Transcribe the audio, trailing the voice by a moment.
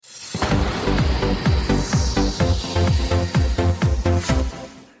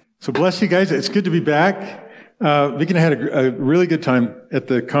So bless you guys. It's good to be back. Vicky and I had a really good time at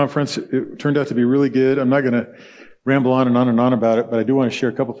the conference. It turned out to be really good. I'm not going to ramble on and on and on about it, but I do want to share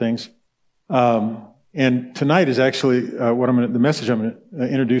a couple things. And tonight is actually the message I'm going to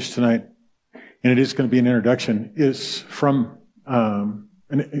introduce tonight, and it is going to be an introduction, is from an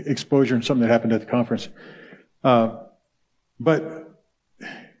exposure and something that happened at the conference. But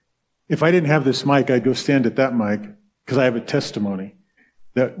if I didn't have this mic, I'd go stand at that mic because I have a testimony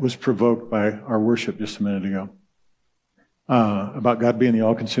that was provoked by our worship just a minute ago about God being the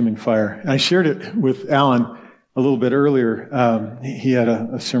all-consuming fire. And I shared it with Alan a little bit earlier. He had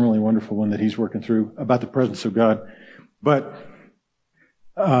a similarly wonderful one that he's working through about the presence of God. But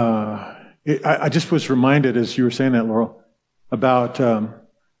I just was reminded, as you were saying that, Laurel, about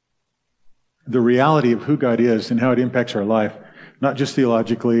the reality of who God is and how it impacts our life, not just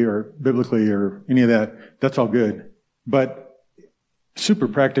theologically or biblically or any of that. That's all good. But super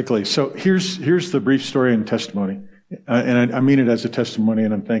practically. So here's the brief story and testimony. And I mean it as a testimony,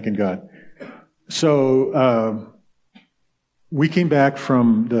 and I'm thanking God. So we came back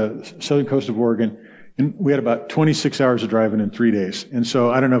from the southern coast of Oregon, and we had about 26 hours of driving in 3 days. And so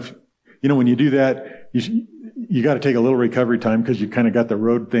I don't know if, when you do that, you got to take a little recovery time because you kind of got the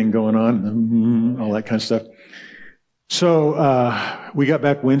road thing going on, and all that kind of stuff. So we got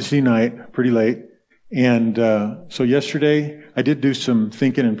back Wednesday night, pretty late. And so yesterday, I did do some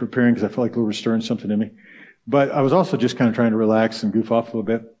thinking and preparing because I felt like the Lord was stirring something in me. But I was also just kind of trying to relax and goof off a little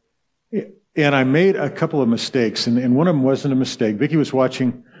bit. And I made a couple of mistakes, and one of them wasn't a mistake. Vicki was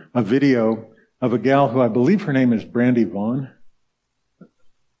watching a video of a gal who I believe her name is Brandy Vaughn,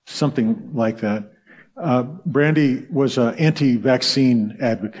 something like that. Brandy was an anti-vaccine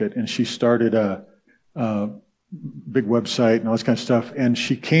advocate, and she started a big website and all this kind of stuff. And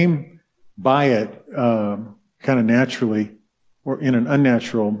she came by it kind of naturally, or in an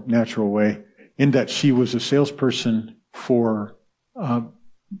natural way, in that she was a salesperson for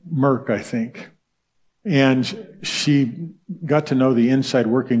Merck, I think. And she got to know the inside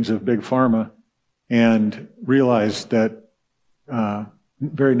workings of Big Pharma and realized that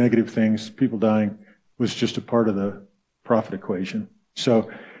very negative things, people dying, was just a part of the profit equation. So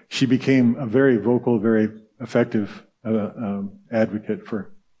she became a very vocal, very effective advocate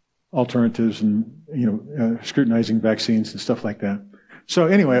for alternatives and scrutinizing vaccines and stuff like that. So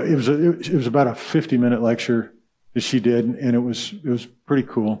anyway, it was about a 50-minute lecture that she did, and it was pretty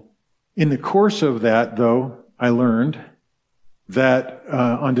cool. In the course of that, though, I learned that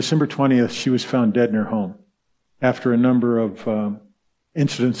on December 20th, she was found dead in her home after a number of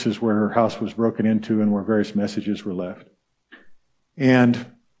incidences where her house was broken into and where various messages were left. And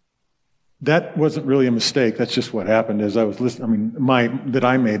that wasn't really a mistake. That's just what happened as I was listening. That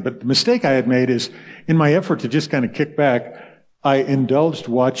I made. But the mistake I had made is, in my effort to just kind of kick back, I indulged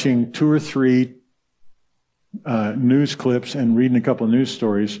watching 2 or 3 news clips and reading a couple of news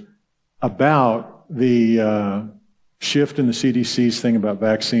stories about the shift in the CDC's thing about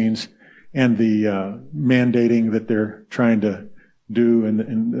vaccines and the mandating that they're trying to do,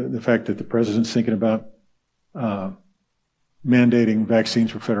 and the fact that the president's thinking about mandating vaccines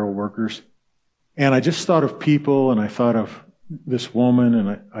for federal workers. And I just thought of people, and I thought of this woman,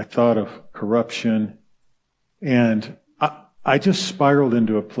 and I thought of corruption, and I just spiraled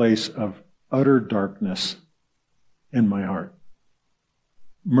into a place of utter darkness in my heart.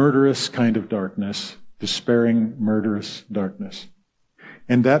 Murderous kind of darkness, despairing, murderous darkness.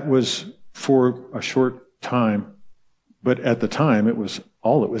 And that was for a short time, but at the time, it was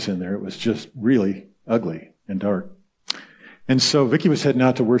all that was in there. It was just really ugly and dark. And so Vicki was heading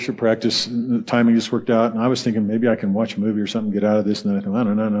out to worship practice, and the timing just worked out, and I was thinking maybe I can watch a movie or something, get out of this, and then I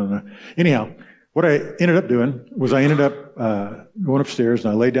thought, no. Anyhow, what I ended up doing was I ended up going upstairs,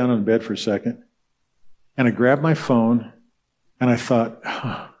 and I laid down on the bed for a second, and I grabbed my phone, and I thought,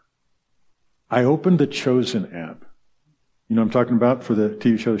 I opened the Chosen app. You know what I'm talking about for the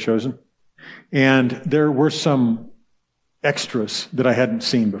TV show The Chosen? And there were some extras that I hadn't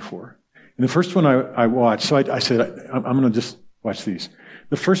seen before. And the first one I watched, so I said, I'm going to just watch these.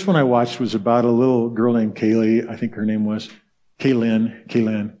 The first one I watched was about a little girl named Kaylee, I think her name was,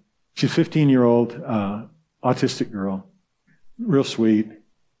 Kaylin. She's a 15-year-old autistic girl, real sweet.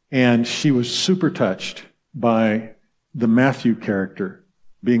 And she was super touched by the Matthew character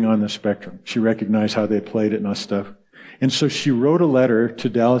being on the spectrum. She recognized how they played it and all stuff. And so she wrote a letter to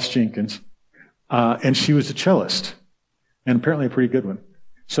Dallas Jenkins, and she was a cellist, and apparently a pretty good one.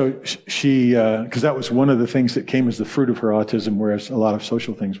 So she, because that was one of the things that came as the fruit of her autism, whereas a lot of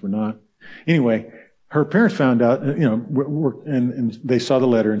social things were not. Anyway, her parents found out, and they saw the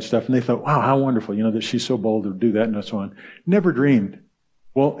letter and stuff, and they thought, wow, how wonderful, that she's so bold to do that and so on. Never dreamed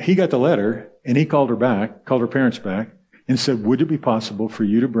Well, he got the letter, and he called her parents back, and said, would it be possible for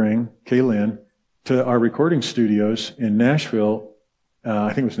you to bring Kaylin to our recording studios in Nashville, I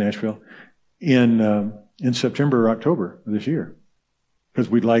think it was Nashville, in September or October of this year? Because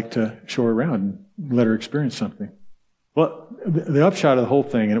we'd like to show her around and let her experience something. Well, the upshot of the whole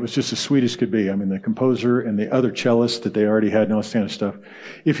thing, and it was just as sweet as could be. I mean, the composer and the other cellist that they already had and all this kind of stuff.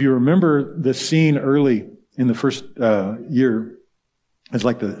 If you remember the scene early in the first year, it's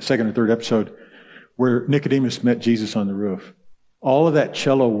like the second or third episode, where Nicodemus met Jesus on the roof. All of that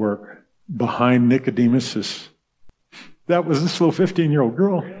cello work behind Nicodemus's, that was this little 15-year-old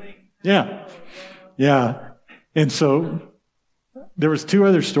girl. Yeah. Yeah. And so there was two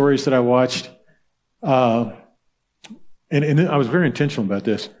other stories that I watched. And I was very intentional about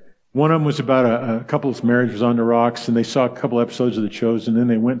this. One of them was about a couple's marriage was on the rocks, and they saw a couple episodes of The Chosen, and then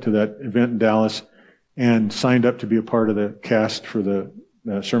they went to that event in Dallas and signed up to be a part of the cast for the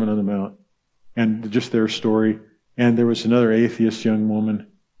Sermon on the Mount, and just their story. And there was another atheist young woman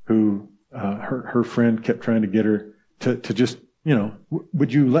who her friend kept trying to get her to just,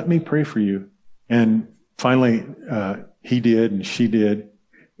 would you let me pray for you? And finally, he did, and she did.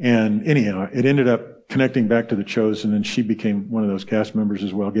 And anyhow, it ended up connecting back to The Chosen, and she became one of those cast members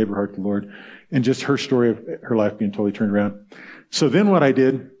as well, gave her heart to the Lord, and just her story of her life being totally turned around. So then what I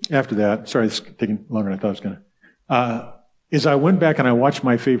did after that, sorry, it's taking longer than I thought it was going to, is I went back and I watched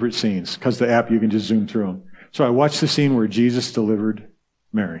my favorite scenes, because the app, you can just zoom through them. So I watched the scene where Jesus delivered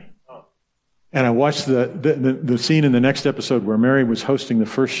Mary. And I watched the scene in the next episode where Mary was hosting the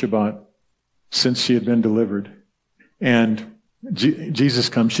first Shabbat since she had been delivered. And Jesus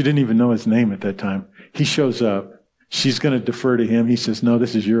comes. She didn't even know his name at that time. He shows up. She's going to defer to him. He says, no,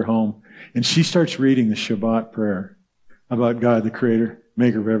 this is your home. And she starts reading the Shabbat prayer about God, the Creator,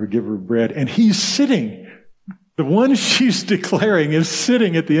 maker of every giver of bread. And he's sitting. The one she's declaring is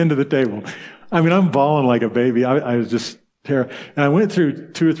sitting at the end of the table. I mean, I'm bawling like a baby. I was just terrified. And I went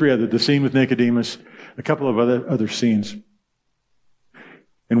through two or three other, the scene with Nicodemus, a couple of other scenes.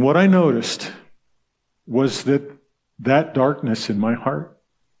 And what I noticed was that darkness in my heart,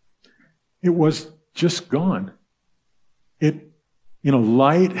 it was just gone.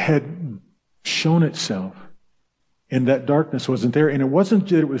 Light had shown itself, and that darkness wasn't there. And it wasn't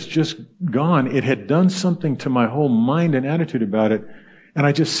that it was just gone. It had done something to my whole mind and attitude about it. And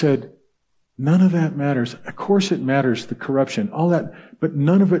I just said, none of that matters. Of course it matters, the corruption, all that, but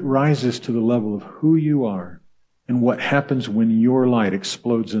none of it rises to the level of who you are and what happens when your light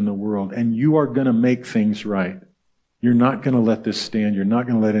explodes in the world, and you are going to make things right. You're not going to let this stand. You're not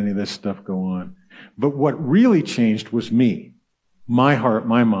going to let any of this stuff go on. But what really changed was me, my heart,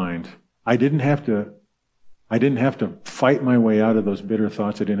 my mind. I didn't have to fight my way out of those bitter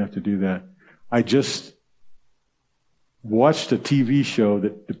thoughts. I didn't have to do that. I just watched a TV show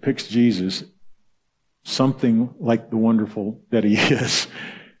that depicts Jesus, something like the wonderful that he is,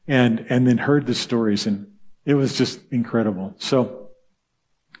 and then heard the stories, and it was just incredible. So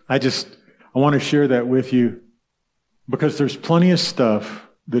I want to share that with you, because there's plenty of stuff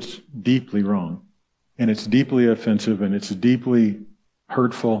that's deeply wrong, and it's deeply offensive, and it's deeply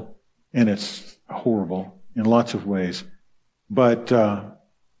hurtful, and it's horrible in lots of ways. But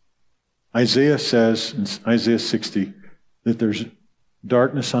Isaiah says in Isaiah 60 that there's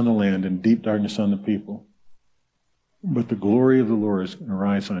darkness on the land and deep darkness on the people, but the glory of the Lord is going to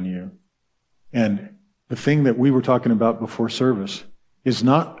rise on you. And the thing that we were talking about before service is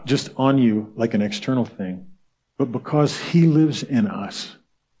not just on you like an external thing, but because he lives in us.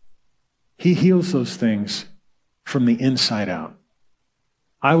 He heals those things from the inside out.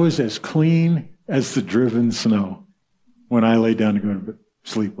 I was as clean as the driven snow when I lay down to go to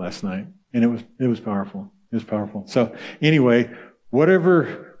sleep last night. And it was powerful. It was powerful. So anyway,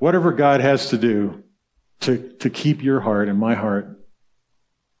 whatever God has to do to keep your heart and my heart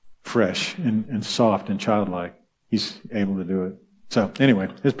fresh and soft and childlike, he's able to do it. So anyway,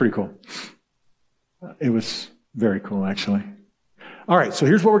 it's pretty cool. It was very cool, actually. All right, so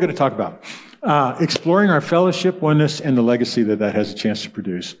here's what we're going to talk about. Exploring our fellowship, oneness, and the legacy that has a chance to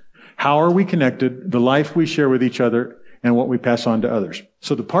produce. How are we connected, the life we share with each other, and what we pass on to others.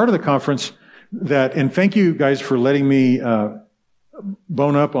 So the part of the conference and thank you guys for letting me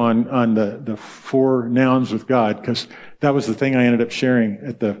bone up on the four nouns with God, because that was the thing I ended up sharing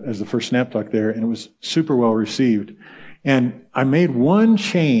as the first Snap Talk there, and it was super well received. And I made one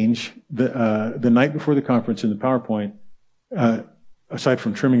change the night before the conference in the PowerPoint, aside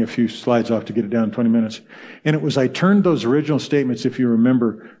from trimming a few slides off to get it down in 20 minutes. And it was, I turned those original statements, if you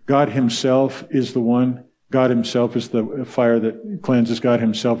remember, God himself is the one, God himself is the fire that cleanses, God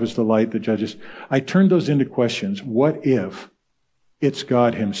himself is the light that judges. I turned those into questions. What if it's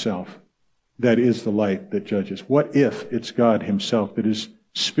God himself that is the light that judges? What if it's God himself that is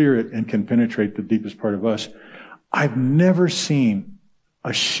spirit and can penetrate the deepest part of us? I've never seen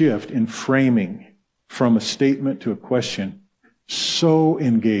a shift in framing from a statement to a question so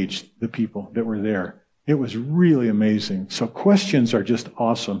engaged the people that were there. It was really amazing. So questions are just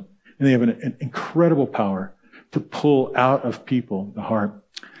awesome, and they have an incredible power to pull out of people the heart.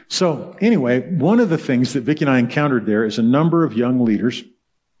 So anyway, one of the things that Vicki and I encountered there is a number of young leaders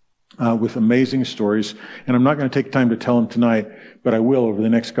with amazing stories, and I'm not going to take time to tell them tonight, but I will over the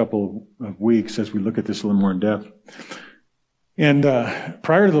next couple of weeks as we look at this a little more in depth. And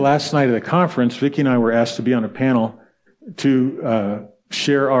prior to the last night of the conference, Vicki and I were asked to be on a panel to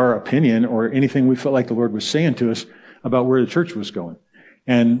share our opinion or anything we felt like the Lord was saying to us about where the church was going.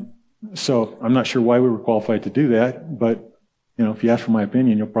 And so I'm not sure why we were qualified to do that, but if you ask for my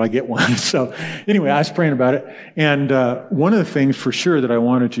opinion, you'll probably get one. So anyway, I was praying about it. And one of the things for sure that I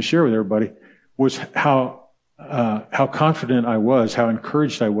wanted to share with everybody was how confident I was, how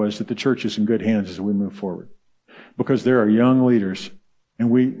encouraged I was that the church is in good hands as we move forward. Because there are young leaders,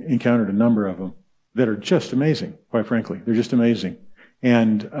 and we encountered a number of them, that are just amazing, quite frankly. They're just amazing.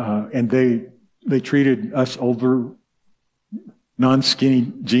 And they treated us older,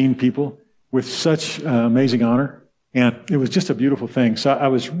 non-skinny jean people with such amazing honor. And it was just a beautiful thing. So I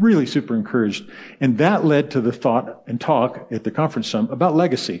was really super encouraged. And that led to the thought and talk at the conference summit about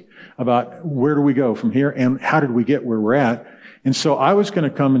legacy, about where do we go from here and how did we get where we're at. And so I was going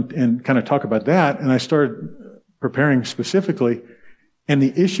to come and kind of talk about that. And I started preparing specifically. And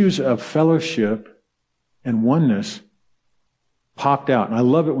the issues of fellowship and oneness popped out. And I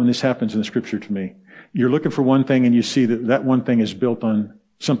love it when this happens in the scripture to me. You're looking for one thing and you see that that one thing is built on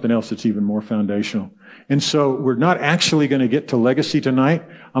something else that's even more foundational. And so we're not actually going to get to legacy tonight.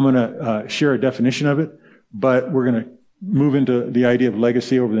 I'm going to share a definition of it, but we're going to move into the idea of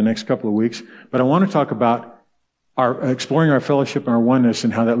legacy over the next couple of weeks. But I want to talk about exploring our fellowship and our oneness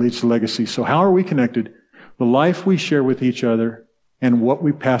and how that leads to legacy. So how are we connected? The life we share with each other and what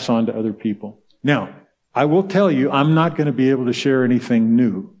we pass on to other people. Now, I will tell you, I'm not going to be able to share anything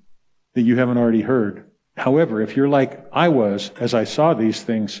new that you haven't already heard. However, if you're like I was, as I saw these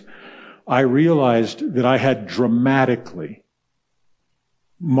things, I realized that I had dramatically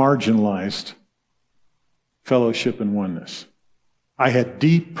marginalized fellowship and oneness. I had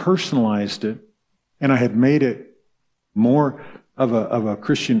depersonalized it, and I had made it more of a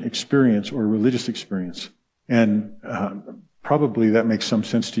Christian experience or a religious experience. And probably that makes some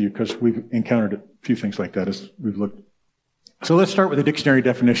sense to you because we've encountered a few things like that as we've looked. So let's start with a dictionary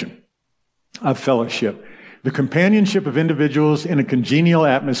definition of fellowship. The companionship of individuals in a congenial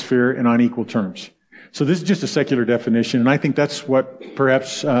atmosphere and on equal terms. So this is just a secular definition, and I think that's what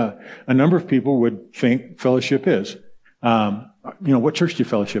perhaps a number of people would think fellowship is. What church do you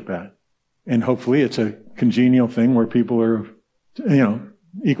fellowship at? And hopefully it's a congenial thing where people are,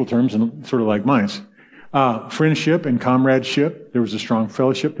 equal terms and sort of like minds. Friendship and comradeship, there was a strong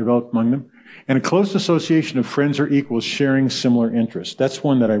fellowship developed among them. And a close association of friends or equals sharing similar interests. That's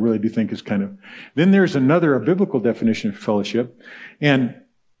one that I really do think is kind of... Then there's a biblical definition of fellowship. And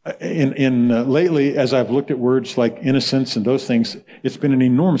lately, as I've looked at words like innocence and those things, it's been an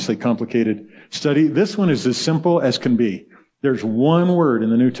enormously complicated study. This one is as simple as can be. There's one word in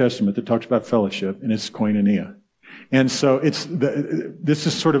the New Testament that talks about fellowship, and it's koinonia. And so this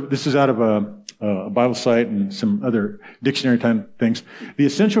is out of a Bible site and some other dictionary type things. The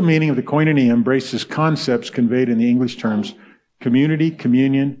essential meaning of the koinonia embraces concepts conveyed in the English terms community,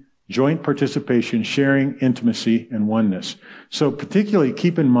 communion, joint participation, sharing, intimacy, and oneness. So particularly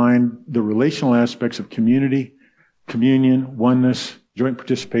keep in mind the relational aspects of community, communion, oneness, joint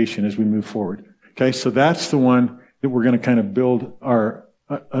participation as we move forward. Okay, so that's the one that we're going to kind of build our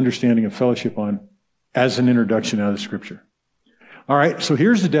understanding of fellowship on as an introduction out of the Scripture. All right, so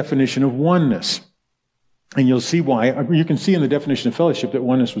here's the definition of oneness. And you'll see why. You can see in the definition of fellowship that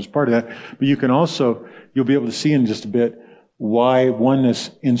oneness was part of that, but you'll be able to see in just a bit why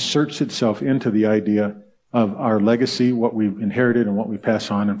oneness inserts itself into the idea of our legacy, what we've inherited and what we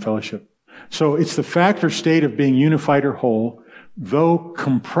pass on in fellowship. So it's the fact or state of being unified or whole, though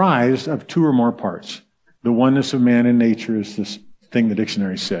comprised of two or more parts. The oneness of man and nature is this thing the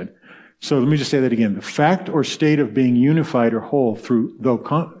dictionary said. So let me just say that again. The fact or state of being unified or whole though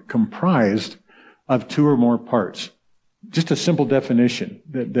comprised of two or more parts. Just a simple definition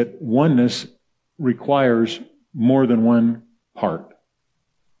that oneness requires more than one part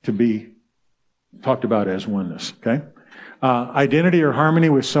to be talked about as oneness, okay? Identity or harmony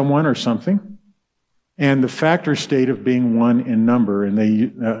with someone or something. and the factor state of being one in number. And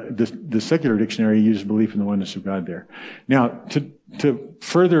the secular dictionary uses belief in the oneness of God there. Now, to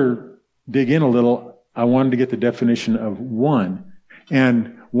further dig in a little, I wanted to get the definition of one.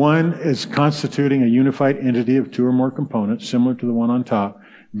 And one is constituting a unified entity of two or more components, similar to the one on top,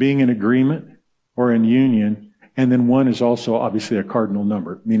 being in agreement or in union. And then one is also obviously a cardinal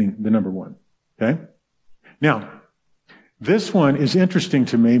number, meaning the number one. Okay? Now, this one is interesting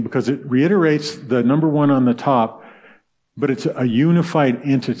to me because it reiterates the number one on the top, but it's a unified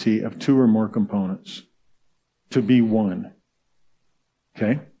entity of two or more components to be one.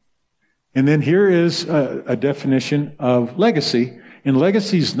 Okay? And then here is a definition of legacy. And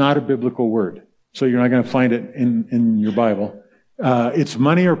legacy is not a biblical word, so you're not going to find it in your Bible. It's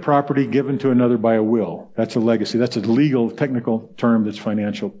money or property given to another by a will. That's a legacy. That's a legal, technical term that's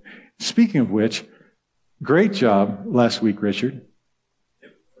financial. Speaking of which, great job last week, Richard.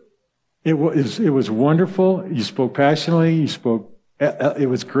 It was wonderful. You spoke passionately. It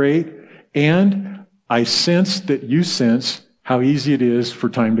was great. And I sensed that you sense how easy it is for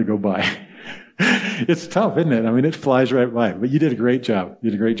time to go by. It's tough, isn't it? I mean, it flies right by. But you did a great job.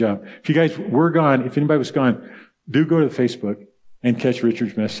 You did a great job. If you guys were gone, if anybody was gone, do go to Facebook and catch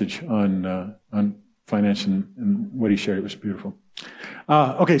Richard's message on finance and what he shared. It was beautiful.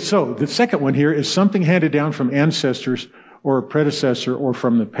 Okay, so the second one here is something handed down from ancestors or a predecessor or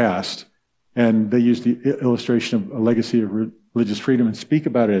from the past. And they use the illustration of a legacy of religious freedom and speak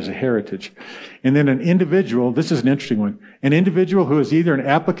about it as a heritage. And then an individual, this is an interesting one, an individual who is either an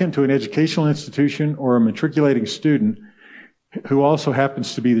applicant to an educational institution or a matriculating student who also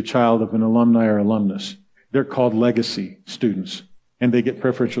happens to be the child of an alumni or alumnus. They're called legacy students, and they get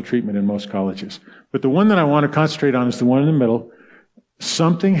preferential treatment in most colleges. But the one that I want to concentrate on is the one in the middle,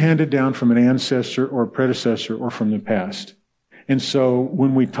 something handed down from an ancestor or a predecessor or from the past. And so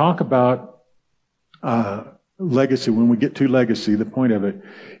when we talk about legacy, when we get to legacy, the point of it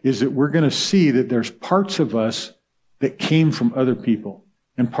is that we're going to see that there's parts of us that came from other people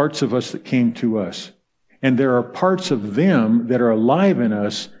and parts of us that came to us. And there are parts of them that are alive in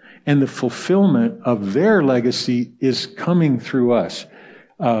us, and the fulfillment of their legacy is coming through us.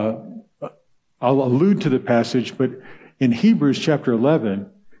 I'll allude to the passage, but in Hebrews chapter 11,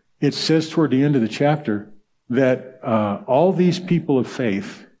 it says toward the end of the chapter that all these people of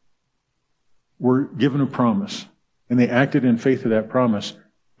faith were given a promise, and they acted in faith of that promise,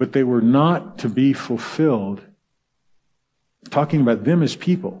 but they were not to be fulfilled, talking about them as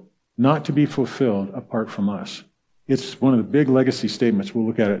people, not to be fulfilled apart from us. It's one of the big legacy statements. We'll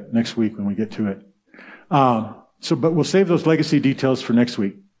look at it next week when we get to it. But we'll save those legacy details for next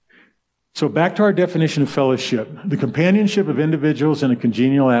week. So back to our definition of fellowship. The companionship of individuals in a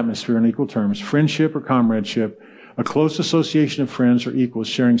congenial atmosphere on equal terms, friendship or comradeship, a close association of friends or equals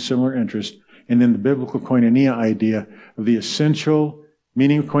sharing similar interests, and then the biblical koinonia idea of the essential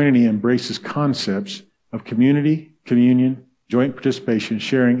meaning of koinonia embraces concepts of community, communion, joint participation,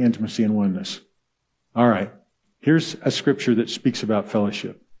 sharing, intimacy, and oneness. All right. Here's a scripture that speaks about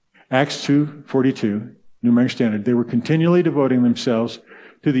fellowship. Acts 2:42, New American Standard. They were continually devoting themselves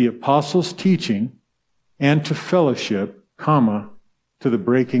to the apostles' teaching and to fellowship, to the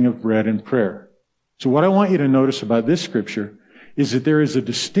breaking of bread and prayer. So what I want you to notice about this scripture is that there is a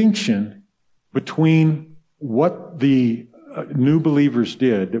distinction between what the new believers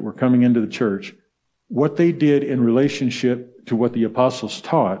did that were coming into the church, what they did in relationship to what the apostles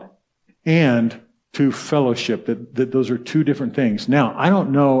taught, and to fellowship, that those are two different things. Now, I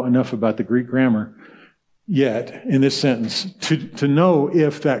don't know enough about the Greek grammar yet in this sentence to know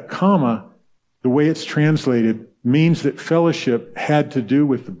if that comma, the way it's translated, means that fellowship had to do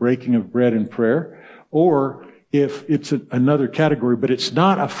with the breaking of bread and prayer, or if it's another category, but it's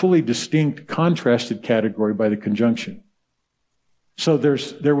not a fully distinct, contrasted category by the conjunction. So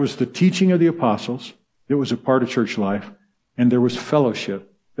there was the teaching of the apostles that was a part of church life, and there was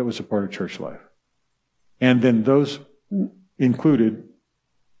fellowship that was a part of church life. And then those included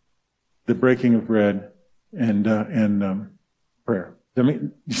the breaking of bread and prayer.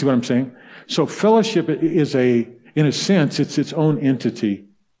 You see what I'm saying? So fellowship is in a sense, it's its own entity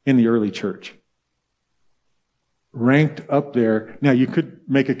in the early church. Ranked up there. Now, you could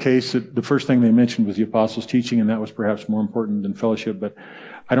make a case that the first thing they mentioned was the apostles' teaching, and that was perhaps more important than fellowship, but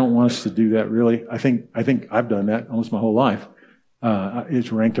I don't want us to do that, really. I think I've done that almost my whole life.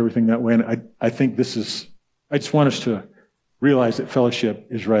 It's ranked everything that way, and I think I just want us to realize that fellowship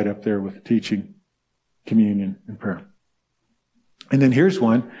is right up there with teaching, communion, and prayer. And then here's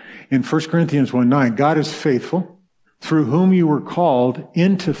one. In 1 Corinthians 1:9, God is faithful, through whom you were called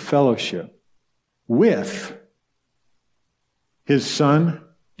into fellowship with His Son,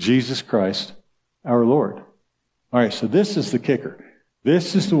 Jesus Christ, our Lord. All right, so this is the kicker.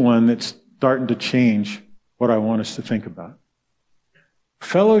 This is the one that's starting to change what I want us to think about.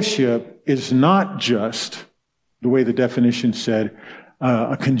 Fellowship is not just, the way the definition said,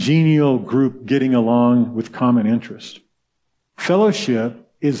 a congenial group getting along with common interest.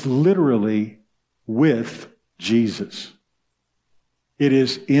 Fellowship is literally with Jesus. It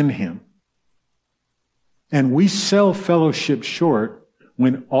is in him. And we sell fellowship short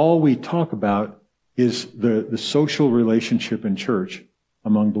when all we talk about is the social relationship in church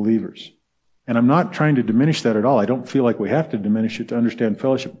among believers. And I'm not trying to diminish that at all. I don't feel like we have to diminish it to understand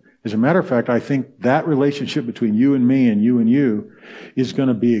fellowship. As a matter of fact, I think that relationship between you and me and you is going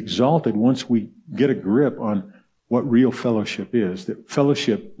to be exalted once we get a grip on what real fellowship is. That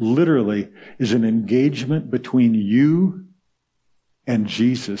fellowship literally is an engagement between you and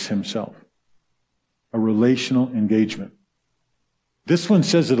Jesus himself. A relational engagement. This one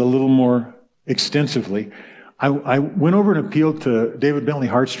says it a little more extensively. I went over and appealed to David Bentley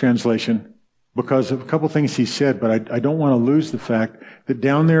Hart's translation because of a couple things he said, but I don't want to lose the fact that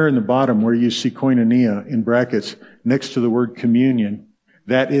down there in the bottom where you see koinonia in brackets next to the word communion,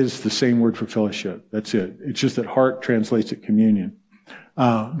 that is the same word for fellowship. That's it. It's just that Hart translates it communion.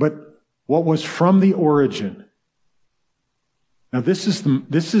 But what was from the origin. Now this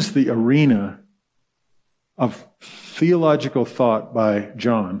is the arena of theological thought by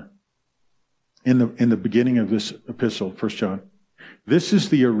John in the beginning of this epistle, 1 John. This is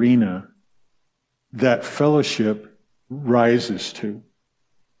the arena that fellowship rises to.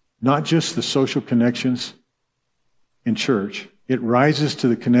 Not just the social connections in church. It rises to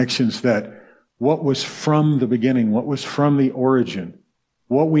the connections that what was from the beginning, what was from the origin,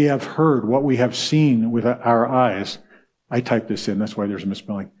 what we have heard, what we have seen with our eyes. I typed this in, that's why there's a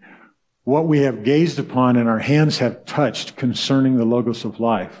misspelling. What we have gazed upon and our hands have touched concerning the Logos of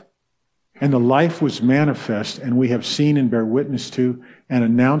life. And the life was manifest, and we have seen and bear witness to and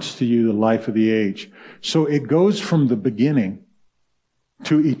announced to you the life of the age. So it goes from the beginning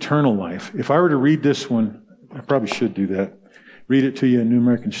to eternal life. If I were to read this one, I probably should do that. Read it to you in New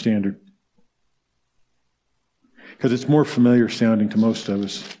American Standard. Because it's more familiar sounding to most of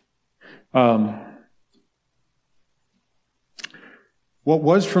us. What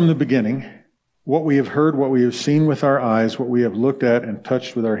was from the beginning, what we have heard, what we have seen with our eyes, what we have looked at and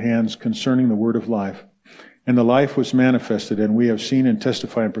touched with our hands concerning the word of life. And the life was manifested, and we have seen and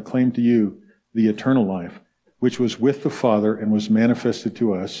testified and proclaimed to you the eternal life, which was with the Father and was manifested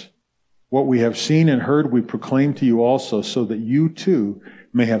to us. What we have seen and heard we proclaim to you also, so that you too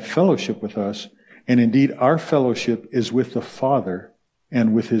may have fellowship with us. And indeed, our fellowship is with the Father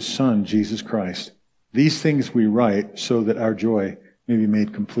and with his Son, Jesus Christ. These things we write so that our joy may be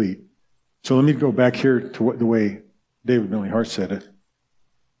made complete. So let me go back here to the way David Bentley Hart said it.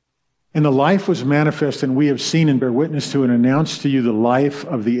 And the life was manifest, and we have seen and bear witness to and announced to you the life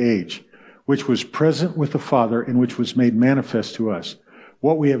of the age, which was present with the Father and which was made manifest to us.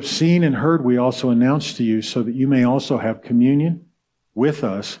 What we have seen and heard we also announce to you, so that you may also have communion with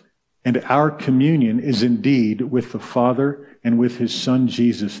us. And our communion is indeed with the Father and with his Son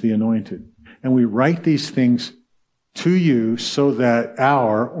Jesus, the Anointed. And we write these things to you so that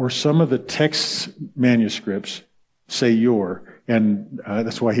our, or some of the text manuscripts say your, and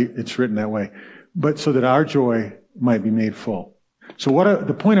that's why it's written that way, but so that our joy might be made full. So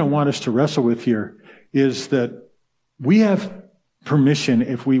the point I want us to wrestle with here is that we have permission,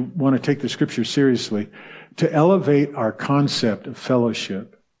 if we want to take the scripture seriously, to elevate our concept of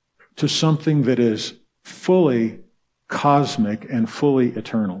fellowship to something that is fully cosmic and fully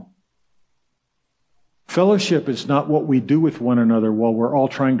eternal. Fellowship is not what we do with one another while we're all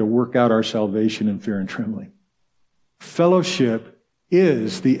trying to work out our salvation in fear and trembling. Fellowship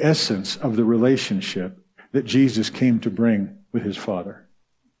is the essence of the relationship that Jesus came to bring with his Father.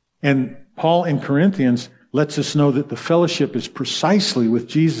 And Paul in Corinthians lets us know that the fellowship is precisely with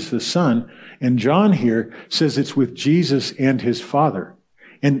Jesus the Son. And John here says it's with Jesus and his Father.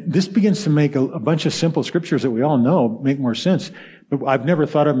 And this begins to make a bunch of simple scriptures that we all know make more sense. But I've never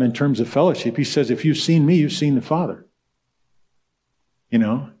thought of them in terms of fellowship. He says, if you've seen me, you've seen the Father. You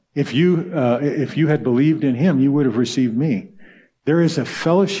know, if you had believed in him, you would have received me. There is a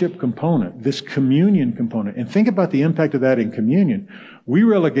fellowship component, this communion component. And think about the impact of that in communion. We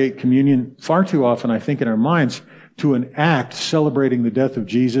relegate communion far too often, I think, in our minds to an act celebrating the death of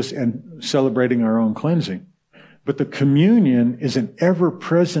Jesus and celebrating our own cleansing. But the communion is an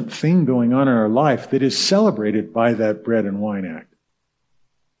ever-present thing going on in our life that is celebrated by that bread and wine act.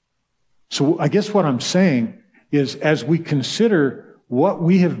 So I guess what I'm saying is, as we consider what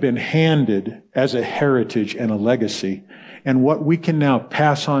we have been handed as a heritage and a legacy, and what we can now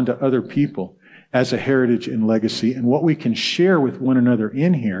pass on to other people, as a heritage and legacy. And what we can share with one another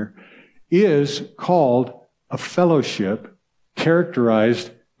in here is called a fellowship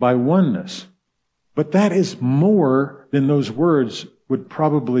characterized by oneness. But that is more than those words would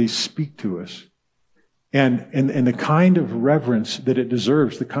probably speak to us. And the kind of reverence that it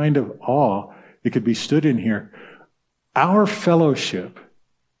deserves, the kind of awe that could be stood in here. Our fellowship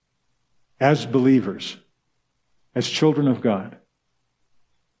as believers, as children of God,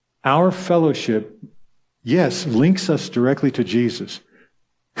 our fellowship, yes, links us directly to Jesus,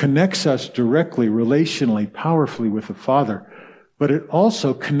 connects us directly, relationally, powerfully with the Father, but it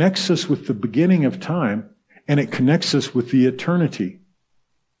also connects us with the beginning of time, and it connects us with the eternity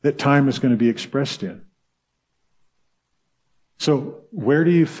that time is going to be expressed in. So, where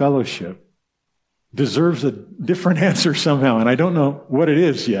do you fellowship? Deserves a different answer somehow, and I don't know what it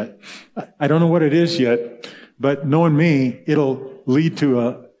is yet. But knowing me, it'll lead to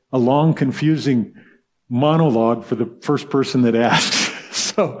a long, confusing monologue for the first person that asks.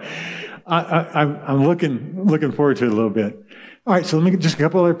 So I'm looking forward to it a little bit. All right, so let me get just a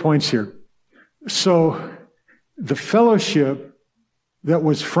couple other points here. So the fellowship that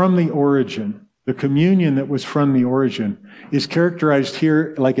was from the origin, the communion that was from the origin, is characterized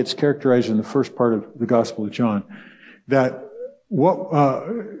here like it's characterized in the first part of the Gospel of John. That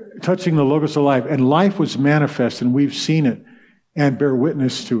touching the Logos of life, and life was manifest, and we've seen it and bear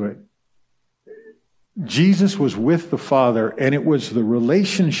witness to it. Jesus was with the Father, and it was the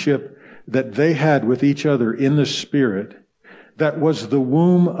relationship that they had with each other in the Spirit that was the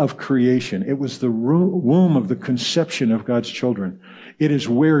womb of creation. It was the womb of the conception of God's children. It is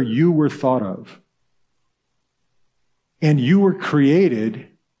where you were thought of. And you were created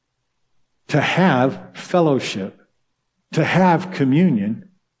to have fellowship, to have communion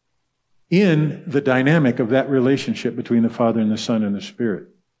in the dynamic of that relationship between the Father and the Son and the Spirit.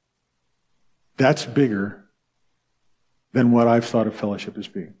 That's bigger than what I've thought of fellowship as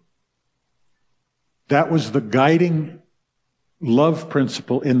being. That was the guiding love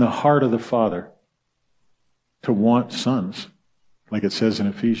principle in the heart of the Father to want sons, like it says in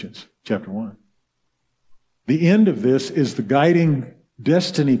Ephesians chapter 1. The end of this is the guiding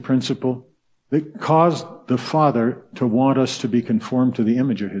destiny principle that caused the Father to want us to be conformed to the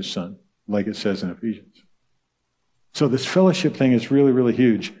image of His Son, like it says in Ephesians. So this fellowship thing is really, really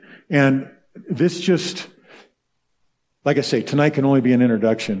huge. And this just, like I say, tonight can only be an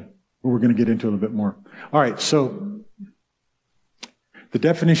introduction, but we're going to get into it a little bit more. All right, so the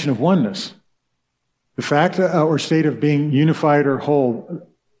definition of oneness. The fact or state of being unified or whole,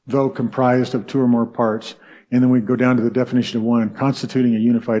 though comprised of two or more parts. And then we go down to the definition of one, constituting a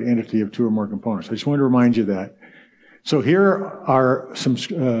unified entity of two or more components. I just wanted to remind you that. So here are some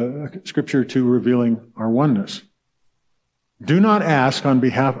scripture to revealing our oneness. I do not ask on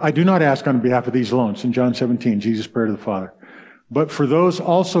behalf of these alone. It's in John 17, Jesus' prayer to the Father. But for those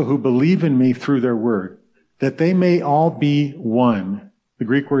also who believe in me through their word, that they may all be one. The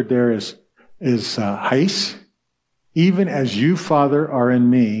Greek word there is hais, even as you, Father, are in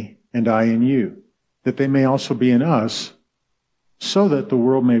me and I in you, that they may also be in us, so that the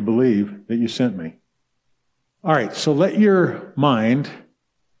world may believe that you sent me. All right, so let your mind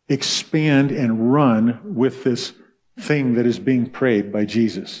expand and run with this thing that is being prayed by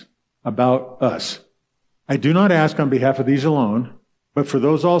Jesus about us. I do not ask on behalf of these alone, but for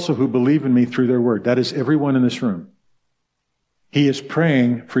those also who believe in me through their word. That is everyone in this room. He is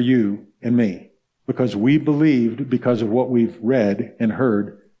praying for you and me because we believed because of what we've read and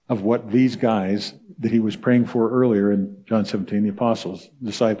heard of what these guys that he was praying for earlier in John 17, the apostles,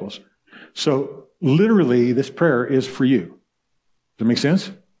 disciples. So literally, this prayer is for you. Does that make sense?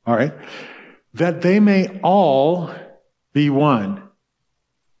 All right. That they may all be one.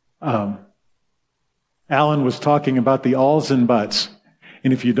 Alan was talking about the alls and buts.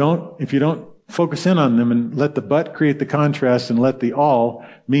 And if you don't focus in on them and let the but create the contrast and let the all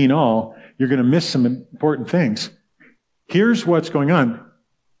mean all, you're going to miss some important things. Here's what's going on.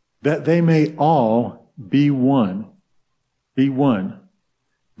 That they may all be one. Be one.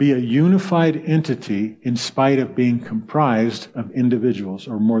 Be a unified entity in spite of being comprised of individuals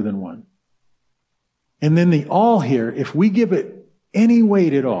or more than one. And then the all here, if we give it any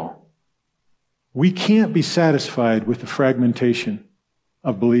weight at all, we can't be satisfied with the fragmentation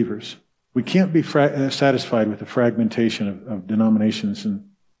of believers. We can't be satisfied with the fragmentation of denominations and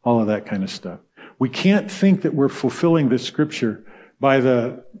all of that kind of stuff. We can't think that we're fulfilling this scripture by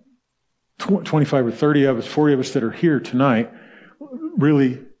the 25 or 30 of us, 40 of us that are here tonight,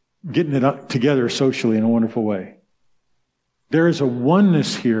 really getting it together socially in a wonderful way. There is a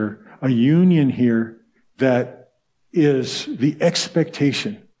oneness here, a union here that is the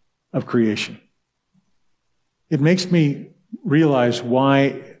expectation of creation. it makes me realize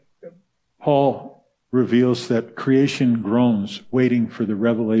why Paul reveals that creation groans, waiting for the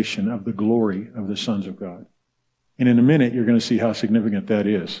revelation of the glory of the sons of God. And in a minute, you're going to see how significant that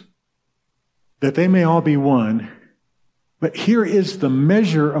is. That they may all be one, but here is the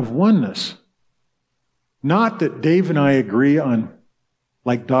measure of oneness. Not that Dave and I agree on,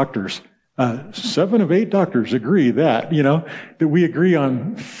 like doctors, 7 of 8 doctors agree that we agree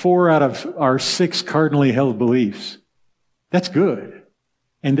on 4 out of our 6 cardinally held beliefs. That's good.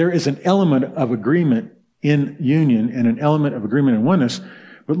 And there is an element of agreement in union and an element of agreement in oneness.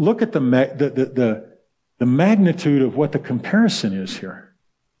 But look at the magnitude of what the comparison is here.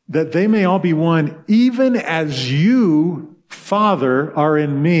 That they may all be one, even as you, Father, are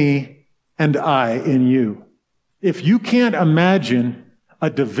in me and I in you. If you can't imagine a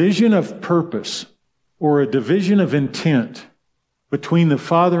division of purpose or a division of intent between the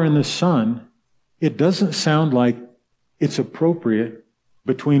Father and the Son, it doesn't sound like it's appropriate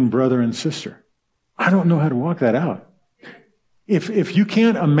between brother and sister. I don't know how to walk that out. If you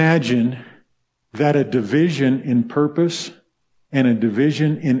can't imagine that a division in purpose and a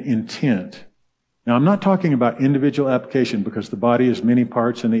division in intent. Now, I'm not talking about individual application because the body is many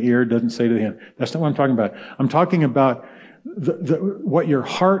parts and the ear doesn't say to the hand. That's not what I'm talking about. I'm talking about what your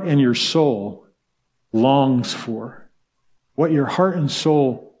heart and your soul longs for, what your heart and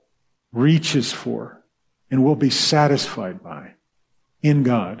soul reaches for and will be satisfied by in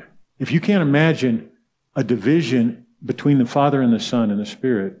God. If you can't imagine a division between the Father and the Son and the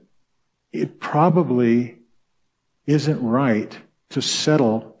Spirit, it probably isn't right to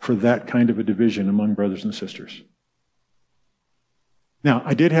settle for that kind of a division among brothers and sisters. Now,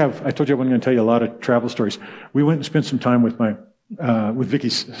 I told you I wasn't going to tell you a lot of travel stories. We went and spent some time with with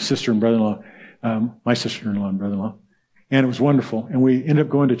Vicky's sister and brother-in-law, my sister-in-law and brother-in-law, and it was wonderful. And we ended up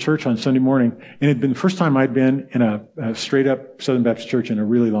going to church on Sunday morning, and it had been the first time I'd been in a straight-up Southern Baptist church in a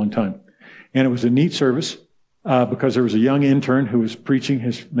really long time. And it was a neat service because there was a young intern who was preaching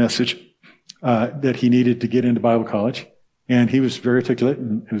his message that he needed to get into Bible college, and he was very articulate,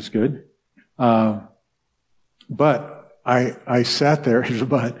 and it was good. But I sat there, here's a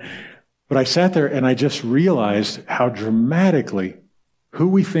but I sat there and I just realized how dramatically who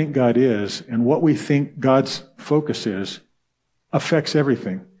we think God is and what we think God's focus is affects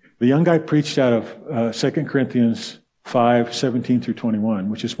everything. The young guy preached out of 2 Corinthians 5:17 through 21,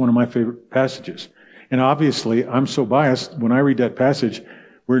 which is one of my favorite passages. And obviously, I'm so biased, when I read that passage,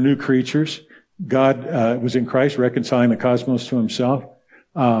 we're new creatures. God was in Christ reconciling the cosmos to himself,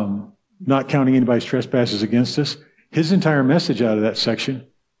 not counting anybody's trespasses against us. His entire message out of that section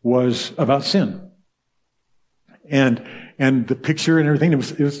was about sin. And the picture and everything,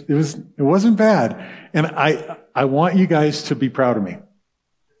 it wasn't bad. And I want you guys to be proud of me.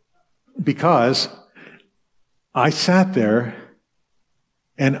 Because I sat there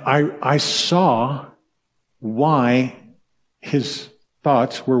and I saw why his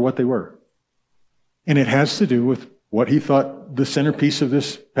thoughts were what they were. And it has to do with what he thought the centerpiece of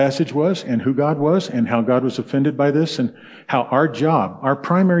this passage was and who God was and how God was offended by this and how our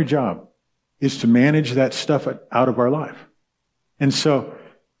primary job is to manage that stuff out of our life. And so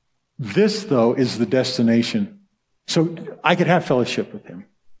this, though, is the destination. So I could have fellowship with him,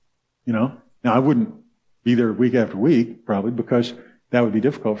 Now, I wouldn't be there week after week, probably, because that would be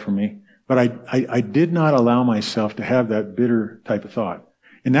difficult for me. But I did not allow myself to have that bitter type of thought.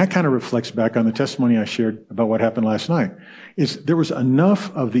 And that kind of reflects back on the testimony I shared about what happened last night. There was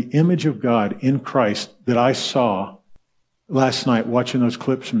enough of the image of God in Christ that I saw last night watching those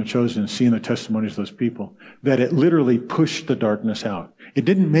clips from The Chosen and seeing the testimonies of those people, that it literally pushed the darkness out. It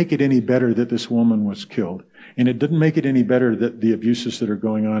didn't make it any better that this woman was killed. And it didn't make it any better that the abuses that are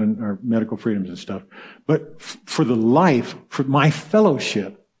going on in our medical freedoms and stuff. But for my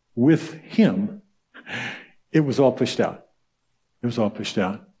fellowship with him, it was all pushed out. It was all pushed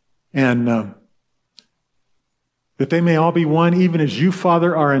out. And that they may all be one, even as you,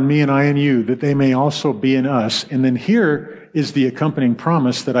 Father, are in me and I in you, that they may also be in us. And then here is the accompanying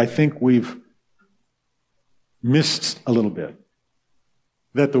promise that I think we've missed a little bit.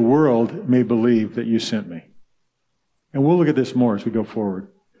 That the world may believe that you sent me. And we'll look at this more as we go forward.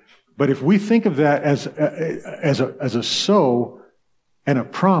 But if we think of that as a so and a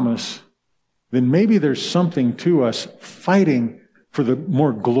promise, then maybe there's something to us fighting for the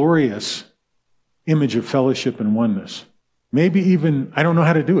more glorious image of fellowship and oneness. Maybe even, I don't know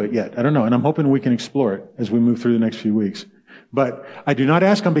how to do it yet. I don't know. And I'm hoping we can explore it as we move through the next few weeks. But I do not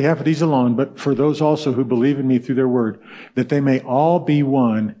ask on behalf of these alone, but for those also who believe in me through their word, that they may all be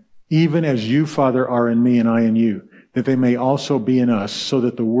one, even as you, Father, are in me and I in you, that they may also be in us, so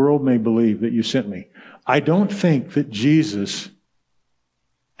that the world may believe that you sent me. I don't think that Jesus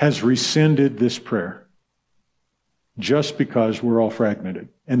has rescinded this prayer just because we're all fragmented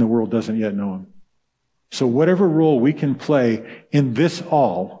and the world doesn't yet know him. So whatever role we can play in this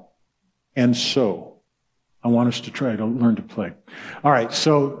all, and so, I want us to try to learn to play. All right,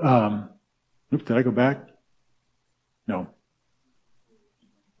 so, did I go back? No.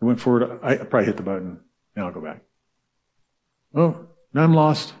 I went forward. I probably hit the button. Now I'll go back. Oh, now I'm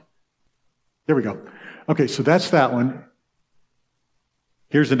lost. There we go. Okay, so that's that one.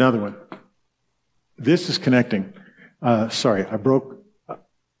 Here's another one. This is connecting. Sorry, I broke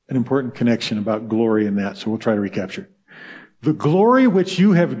an important connection about glory in that, so we'll try to recapture. The glory which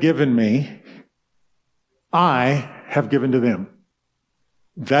you have given me, I have given to them,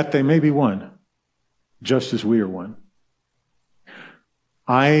 that they may be one, just as we are one.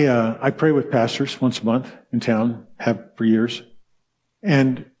 I pray with pastors once a month in town, have for years,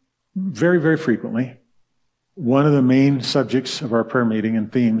 and very, very frequently, one of the main subjects of our prayer meeting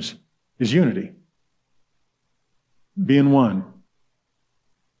and themes is unity. Being one.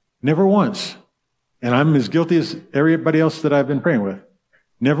 Never once, and I'm as guilty as everybody else that I've been praying with,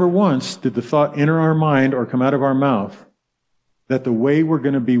 never once did the thought enter our mind or come out of our mouth that the way we're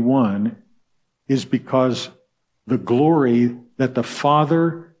going to be one is because the glory that the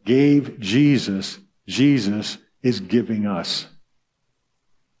Father gave Jesus, Jesus is giving us.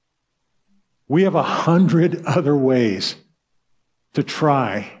 We have 100 other ways to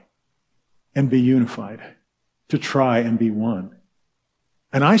try and be unified, to try and be one.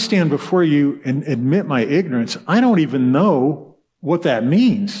 And I stand before you and admit my ignorance. I don't even know what that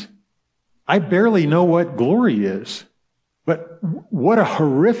means. I barely know what glory is. But what a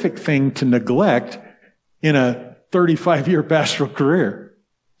horrific thing to neglect in a 35-year pastoral career.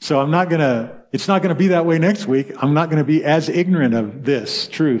 So it's not going to be that way next week. I'm not going to be as ignorant of this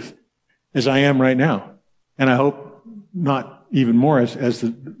truth as I am right now. And I hope not even more as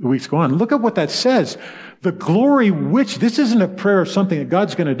the weeks go on. Look at what that says. The glory which, this isn't a prayer of something that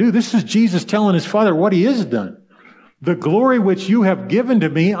God's going to do. This is Jesus telling his Father what he has done. The glory which you have given to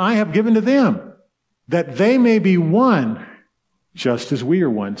me, I have given to them, that they may be one, just as we are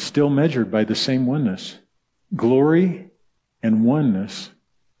one, still measured by the same oneness. Glory and oneness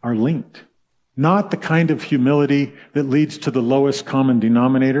are linked. Not the kind of humility that leads to the lowest common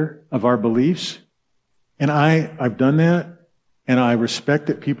denominator of our beliefs. And I've done that, and I respect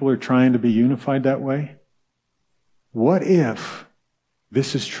that people are trying to be unified that way. What if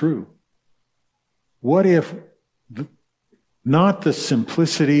this is true? What if not the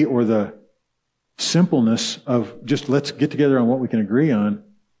simplicity or the simpleness of just let's get together on what we can agree on.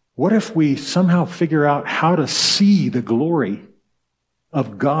 What if we somehow figure out how to see the glory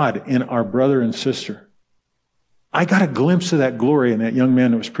of God in our brother and sister? I got a glimpse of that glory in that young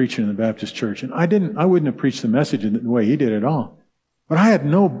man that was preaching in the Baptist church. And I wouldn't have preached the message in the way he did at all. But I had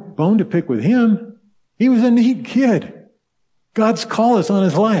no bone to pick with him. He was a neat kid. God's call is on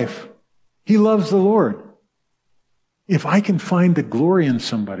his life. He loves the Lord. If I can find the glory in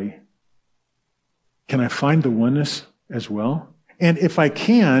somebody, can I find the oneness as well? And if I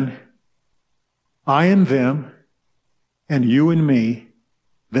can, I and them, and you and me,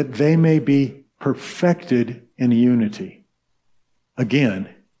 that they may be perfected in unity. Again,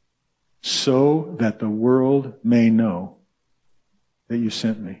 so that the world may know that you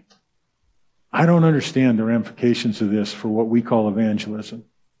sent me. I don't understand the ramifications of this for what we call evangelism.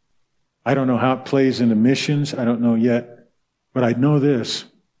 I don't know how it plays into missions. I don't know yet. But I know this.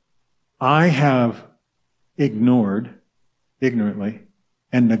 I have ignored, ignorantly,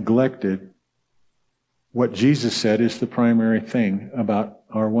 and neglected what Jesus said is the primary thing about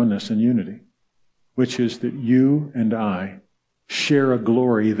our oneness and unity, which is that you and I share a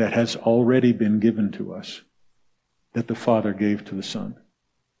glory that has already been given to us, that the Father gave to the Son.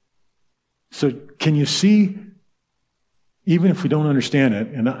 So can you see, even if we don't understand it,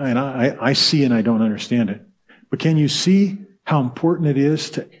 and I see and I don't understand it, but can you see how important it is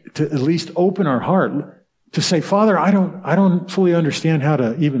to at least open our heart to say, Father, I don't fully understand how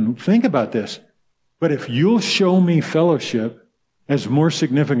to even think about this, but if you'll show me fellowship as more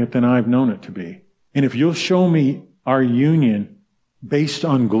significant than I've known it to be, and if you'll show me our union based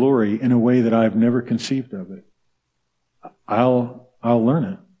on glory in a way that I've never conceived of it, I'll learn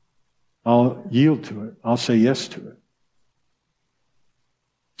it. I'll yield to it. I'll say yes to it.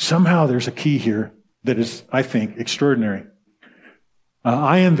 Somehow there's a key here that is, I think, extraordinary.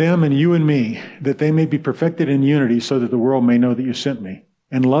 I and them and you and me, that they may be perfected in unity so that the world may know that you sent me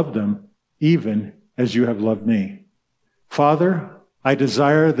and love them even as you have loved me. Father, I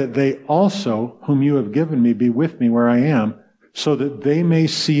desire that they also, whom you have given me, be with me where I am, so that they may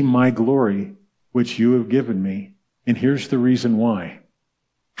see my glory which you have given me. And here's the reason why.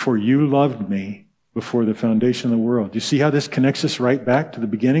 For you loved me before the foundation of the world. Do you see how this connects us right back to the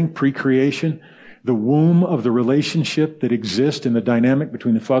beginning, pre-creation? The womb of the relationship that exists in the dynamic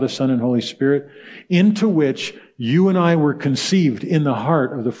between the Father, Son, and Holy Spirit, into which you and I were conceived in the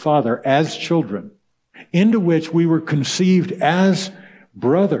heart of the Father as children, into which we were conceived as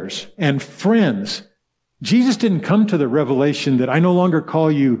brothers and friends. Jesus didn't come to the revelation that I no longer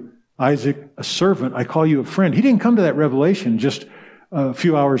call you, Isaac, a servant, I call you a friend. He didn't come to that revelation just a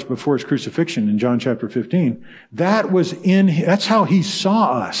few hours before his crucifixion in John chapter 15. That's how he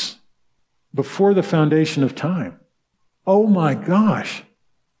saw us before the foundation of time. Oh my gosh.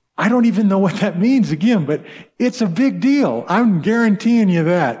 I don't even know what that means again, but it's a big deal. I'm guaranteeing you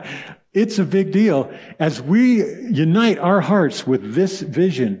that. It's a big deal as we unite our hearts with this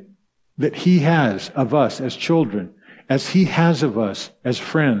vision that he has of us as children, as he has of us as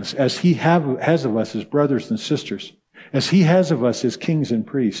friends, as he has of us as brothers and sisters, as he has of us as kings and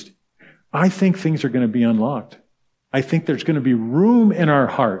priests. I think things are going to be unlocked. I think there's going to be room in our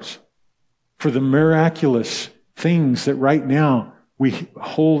hearts for the miraculous things that right now we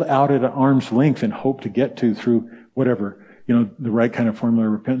hold out at arm's length and hope to get to through whatever, the right kind of formula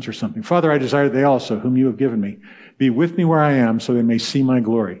of repentance or something. Father, I desire they also, whom you have given me, be with me where I am so they may see my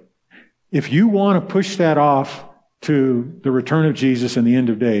glory. If you want to push that off to the return of Jesus and the end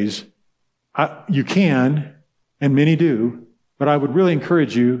of days, you can, and many do, but I would really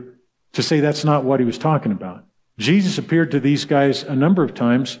encourage you to say that's not what he was talking about. Jesus appeared to these guys a number of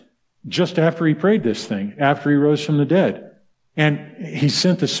times just after he prayed this thing, after he rose from the dead. And he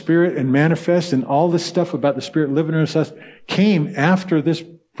sent the Spirit and manifest, and all this stuff about the Spirit living in us came after this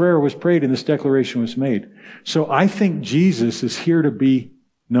prayer was prayed and this declaration was made. So I think Jesus is here to be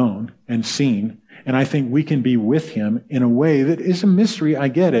known and seen, and I think we can be with him in a way that is a mystery, I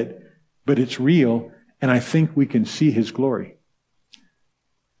get it, but it's real, and I think we can see his glory.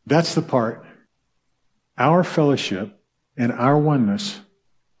 That's the part. Our fellowship and our oneness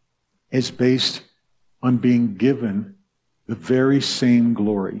is based on being given the very same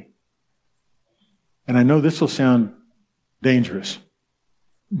glory. And I know this will sound dangerous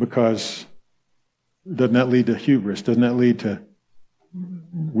because doesn't that lead to hubris? Doesn't that lead to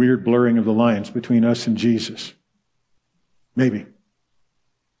weird blurring of the lines between us and Jesus? Maybe.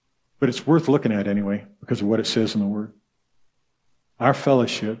 But it's worth looking at anyway because of what it says in the Word. Our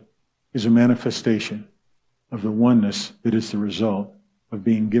fellowship is a manifestation of the oneness that is the result of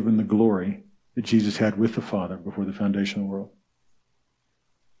being given the glory that Jesus had with the Father before the foundation of the world.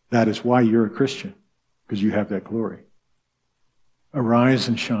 That is why you're a Christian, because you have that glory. Arise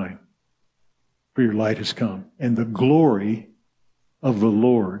and shine, for your light has come, and the glory of the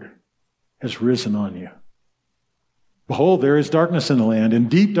Lord has risen on you. Behold, there is darkness in the land, and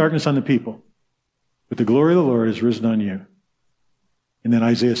deep darkness on the people, but the glory of the Lord has risen on you. And then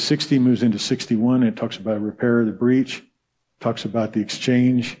Isaiah 60 moves into 61, and it talks about repair of the breach, talks about the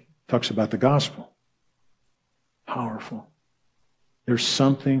exchange, talks about the gospel. Powerful. There's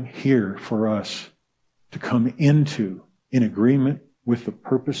something here for us to come into in agreement with the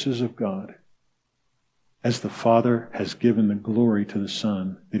purposes of God as the Father has given the glory to the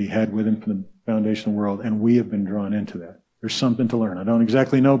Son that he had with him from the foundation of the world, and we have been drawn into that. There's something to learn. I don't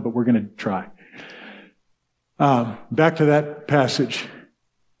exactly know, but we're going to try. Back to that passage.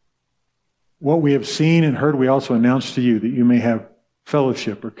 What we have seen and heard, we also announce to you, that you may have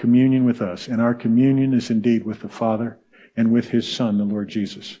fellowship or communion with us. And our communion is indeed with the Father and with his Son, the Lord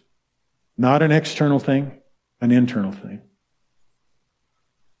Jesus. Not an external thing, an internal thing.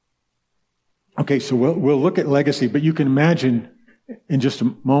 Okay, so we'll look at legacy, but you can imagine in just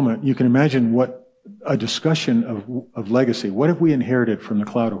a moment, you can imagine what a discussion of legacy. What have we inherited from the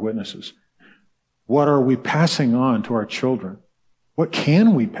cloud of witnesses? What are we passing on to our children? What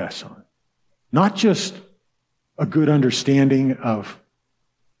can we pass on? Not just a good understanding of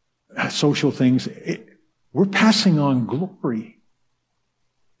social things. We're passing on glory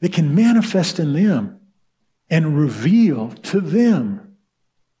that can manifest in them and reveal to them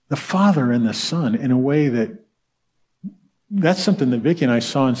the Father and the Son in a way that's something that Vicki and I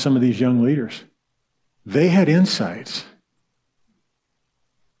saw in some of these young leaders. They had insights.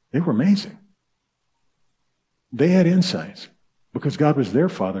 They were amazing. They had insights because God was their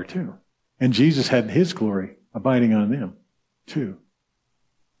Father too. And Jesus had his glory abiding on them too.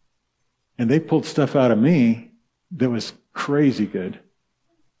 And they pulled stuff out of me that was crazy good.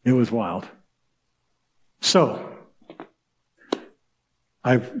 It was wild. So,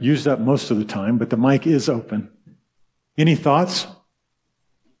 I've used up most of the time, but the mic is open. Any thoughts?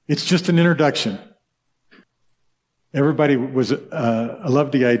 It's just an introduction. Everybody was, I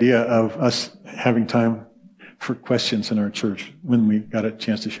love the idea of us having time for questions in our church when we got a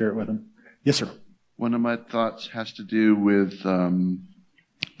chance to share it with them. Yes, sir. One of my thoughts has to do with if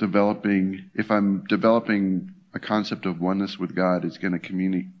I'm developing a concept of oneness with God, it's going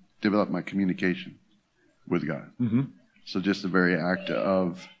to develop my communication with God. Mm-hmm. So just the very act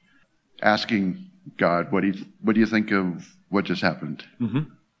of asking God, what do you think of what just happened?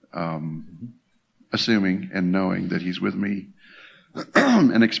 Mm-hmm. Assuming and knowing that He's with me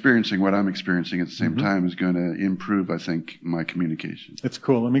and experiencing what I'm experiencing at the same time is going to improve, I think, my communication. That's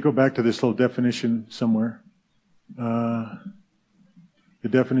cool. Let me go back to this little definition somewhere. The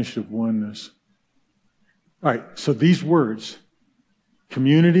definition of oneness. All right, so these words,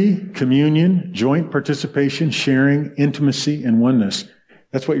 community, communion, joint participation, sharing, intimacy, and oneness,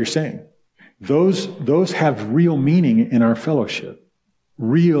 that's what you're saying. Those have real meaning in our fellowship,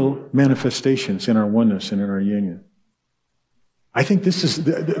 real manifestations in our oneness and in our union. I think this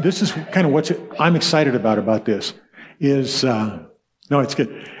is kind of what I'm excited about this is, no, it's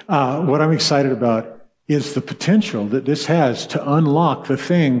good. What I'm excited about is the potential that this has to unlock the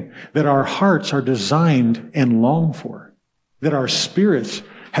thing that our hearts are designed and long for, that our spirits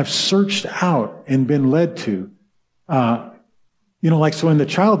have searched out and been led to. So in the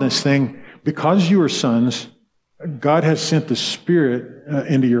childless thing, because you are sons, God has sent the Spirit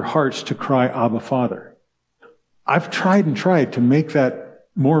into your hearts to cry, Abba, Father. I've tried to make that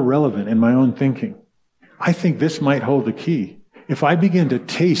more relevant in my own thinking. I think this might hold the key. If I begin to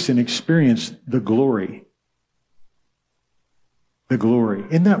taste and experience the glory,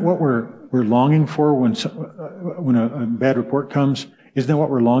 isn't that what we're longing for when a bad report comes? Isn't that what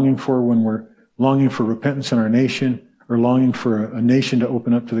we're longing for when we're longing for repentance in our nation or longing for a nation to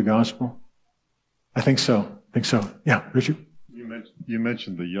open up to the gospel? I think so. Yeah, Richard? You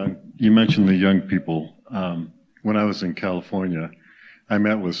mentioned the young people. When I was in California, I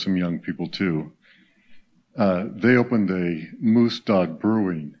met with some young people too. They opened a Moose Dog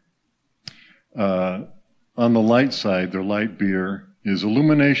Brewing. On the light side, their light beer is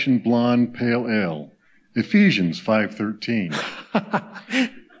Illumination Blonde Pale Ale, Ephesians 5:13.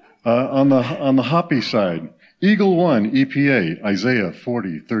 On the hoppy side, Eagle One EPA, Isaiah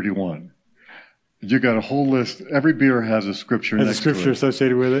 40:31. You got a whole list. Every beer has a scripture next to it. Has a scripture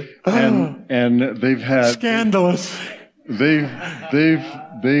associated with it. And they've had scandalous. They've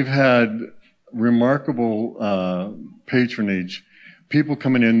had remarkable patronage. People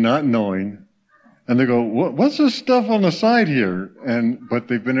coming in not knowing, and they go, "What's this stuff on the side here?" But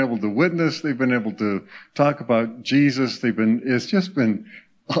they've been able to witness. They've been able to talk about Jesus. It's just been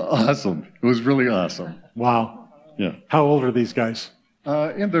awesome. It was really awesome. Wow. Yeah. How old are these guys?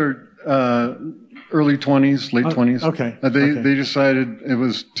 In their early 20s, late 20s. Okay. They decided it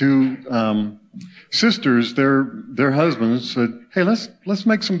was two sisters. Their husbands said, "Hey, let's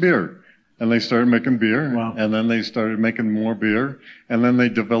make some beer," and they started making beer. Wow. And then they started making more beer, and then they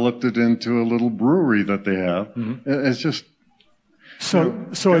developed it into a little brewery that they have. Mm-hmm. It's just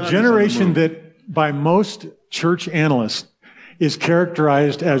so a generation that by most church analysts is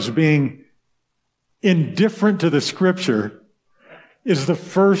characterized as being indifferent to the Scripture is the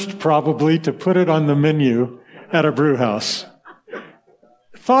first probably to put it on the menu at a brew house.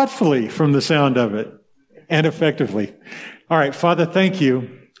 Thoughtfully from the sound of it and effectively. All right, Father, thank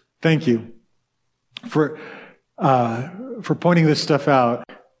you. Thank you for pointing this stuff out.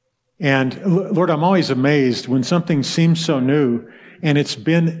 And Lord, I'm always amazed when something seems so new and it's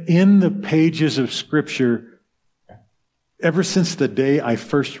been in the pages of Scripture ever since the day I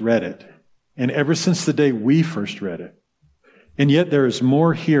first read it and ever since the day we first read it. And yet there is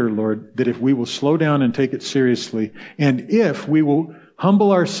more here, Lord, that if we will slow down and take it seriously, and if we will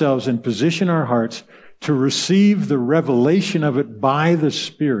humble ourselves and position our hearts to receive the revelation of it by the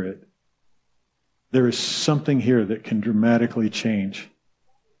Spirit, there is something here that can dramatically change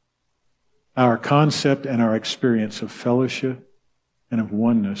our concept and our experience of fellowship and of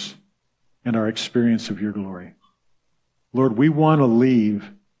oneness and our experience of your glory. Lord, we want to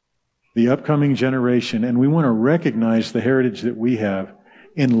leave the upcoming generation, and we want to recognize the heritage that we have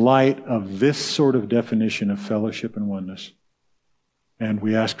in light of this sort of definition of fellowship and oneness. And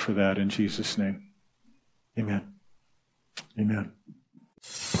we ask for that in Jesus' name. Amen. Amen.